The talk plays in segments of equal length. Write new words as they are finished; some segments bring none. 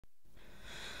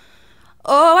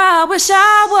Oh, I wish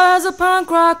I was a punk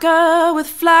rocker with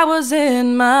flowers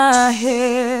in my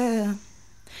hair.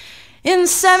 In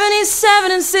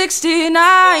 77 and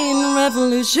 69,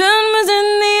 revolution was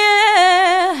in the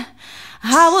air.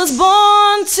 I was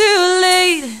born too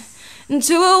late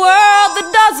into a world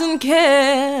that doesn't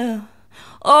care.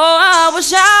 Oh, I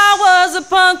wish I was a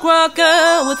punk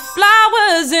rocker with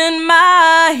flowers in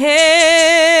my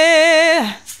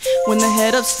hair. When the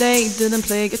head of state didn't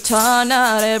play guitar,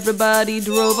 not everybody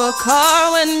drove a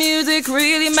car. When music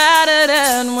really mattered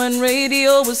and when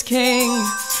radio was king.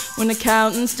 When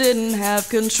accountants didn't have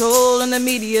control and the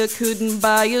media couldn't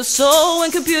buy your soul.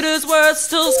 When computers were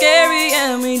still scary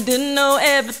and we didn't know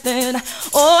everything.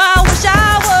 Oh, I wish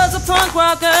I was a punk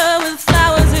rocker with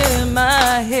flowers in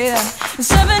my hair. In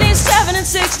 77 and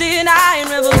 69,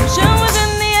 revolution was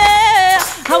in the air.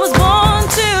 I was born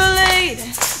too late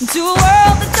into a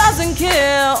world that doesn't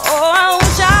care. Oh, I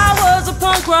wish I was a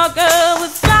punk rocker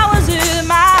with flowers in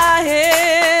my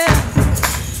hair.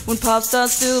 When pop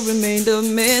stars still remained a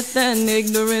myth and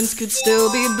ignorance could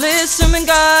still be bliss. And when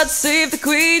God saved the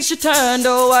queen, she turned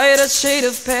a whiter shade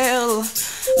of pale.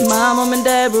 My mom and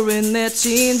dad were in their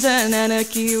teens and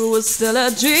anarchy was still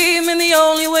a dream. And the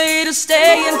only way to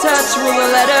stay in touch was a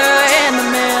letter in the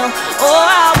mail. Oh,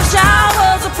 I wish I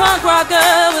was a punk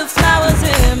rocker with flowers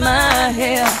in my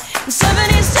hair. In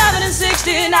 77 and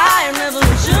 69,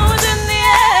 revolution was in the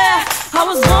air. I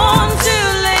was born too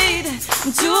late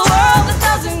into a world that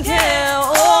doesn't care.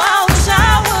 Oh, I wish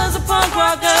I was a punk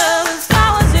rocker with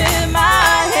flowers in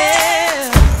my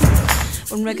hair.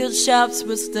 When record shops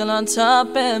were still on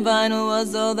top and vinyl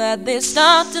was all that they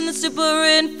stopped, and the super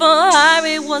info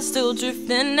highway was still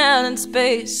drifting out in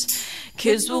space.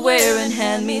 Kids were wearing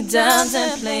hand-me-downs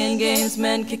and playing games,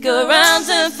 men kick-arounds,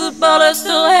 and footballers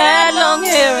still had long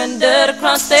hair and dirt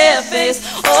across their face.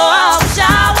 Oh, I wish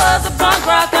I was a punk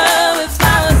rocker with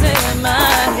flowers in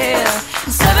my hair.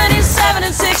 In 77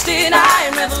 and 69,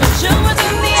 revolution was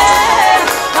in the air.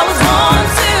 I was born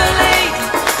too late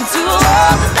into a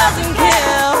world that doesn't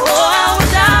care. Oh, I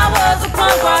wish I was a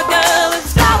punk rocker with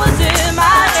flowers in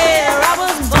my hair. I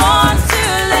was born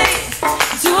too late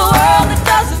into a world that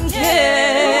doesn't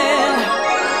care.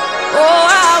 Oh,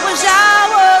 I wish I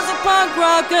was a punk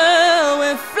rocker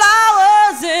with flowers